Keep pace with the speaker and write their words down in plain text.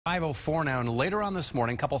5:04 now, and later on this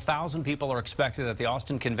morning, a couple thousand people are expected at the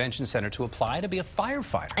Austin Convention Center to apply to be a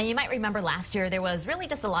firefighter. And you might remember last year there was really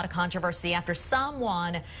just a lot of controversy after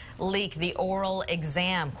someone leaked the oral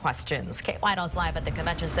exam questions. Kate Whitehouse live at the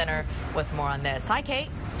Convention Center with more on this. Hi, Kate.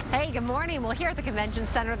 Hey, good morning. Well, here at the Convention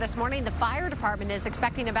Center this morning, the fire department is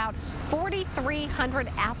expecting about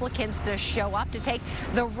 4,300 applicants to show up to take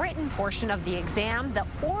the written portion of the exam. The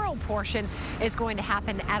oral portion is going to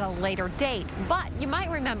happen at a later date. But you might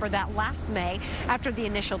remember that last May, after the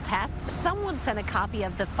initial test, someone sent a copy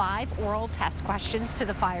of the 5 oral test questions to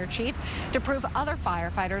the fire chief to prove other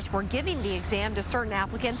firefighters were giving the exam to certain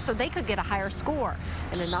applicants so they could get a higher score.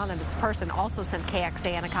 An anonymous person also sent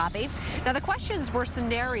KXAN a copy. Now, the questions were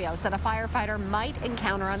scenarios that a firefighter might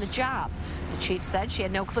encounter on the job. The chief said she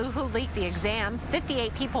had no clue who leaked the exam.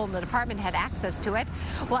 58 people in the department had access to it.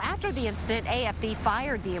 Well, after the incident, AFD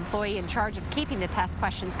fired the employee in charge of keeping the test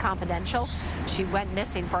questions confidential. She went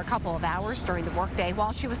missing for a couple of hours during the workday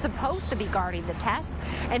while she was supposed to be guarding the tests.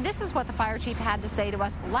 And this is what the fire chief had to say to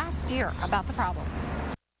us last year about the problem.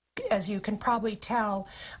 As you can probably tell,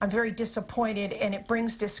 I'm very disappointed, and it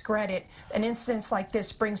brings discredit. An instance like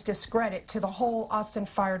this brings discredit to the whole Austin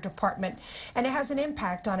Fire Department, and it has an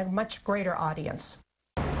impact on a much greater audience.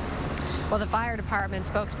 Well, the fire department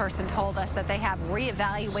spokesperson told us that they have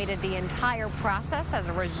reevaluated the entire process as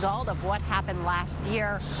a result of what happened last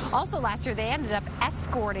year. Also last year, they ended up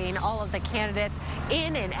escorting all of the candidates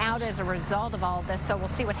in and out as a result of all of this. So we'll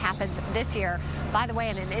see what happens this year. By the way,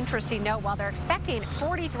 in an interesting note, while they're expecting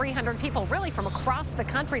 4,300 people really from across the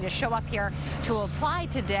country to show up here to apply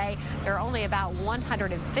today, there are only about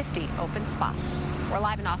 150 open spots. We're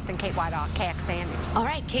live in Austin. Kate Whitehouse, KXAN News. All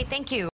right, Kate, thank you.